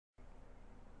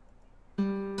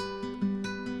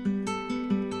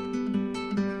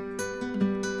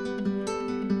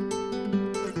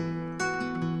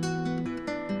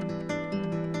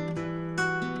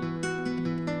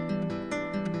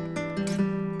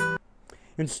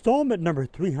Installment number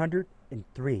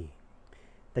 303.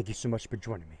 Thank you so much for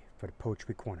joining me for the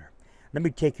Poetry Corner. Let me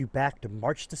take you back to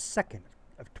March the 2nd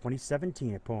of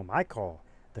 2017, a poem I call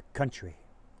The Country.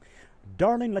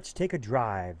 Darling, let's take a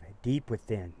drive deep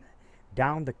within,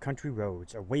 down the country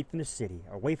roads, away from the city,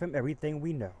 away from everything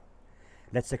we know.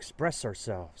 Let's express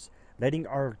ourselves, letting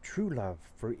our true love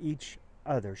for each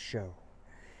other show.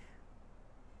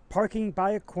 Parking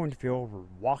by a cornfield, we're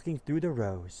walking through the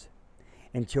rows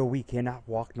until we cannot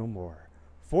walk no more.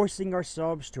 Forcing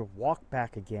ourselves to walk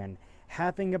back again,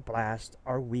 having a blast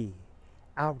are we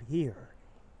out here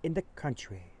in the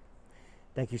country.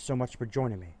 Thank you so much for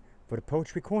joining me for the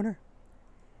Poetry Corner.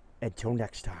 Until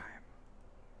next time.